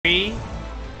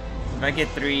If I get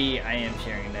 3, I am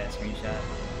sharing that screenshot.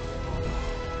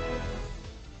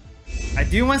 I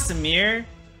do want Samir,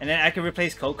 and then I can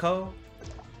replace Coco.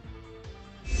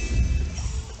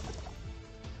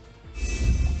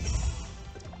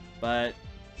 But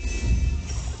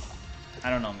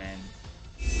I don't know, man.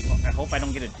 Well, I hope I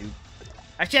don't get a dupe.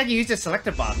 Actually, I can use the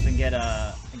selector box and get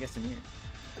Samir.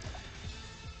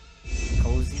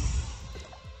 Cozy.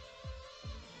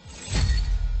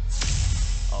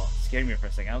 Oh, scared me for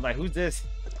a second. I was like, who's this?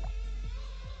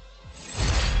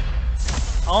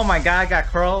 Oh my god, I got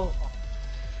Crow.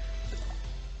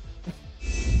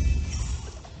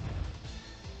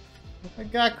 I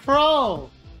got Crow.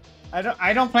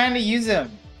 I don't plan to use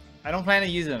him. I don't plan to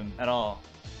use him at all.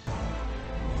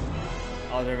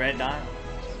 Oh, the red dot.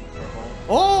 Purple.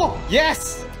 Oh,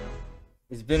 yes!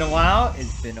 It's been a while.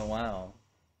 It's been a while.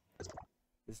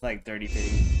 It's like 30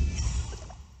 pity.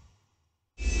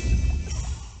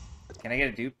 Can I get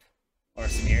a dupe? Or a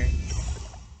smear?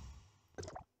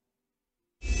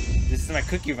 This is my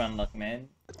cookie run luck, man.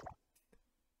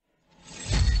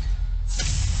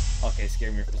 Okay,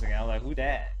 scared me for a second. I was like, who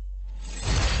that?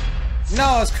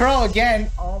 No, it's Crow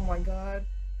again! Oh my god.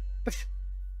 This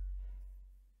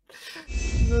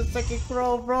is the second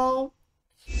Crow, bro.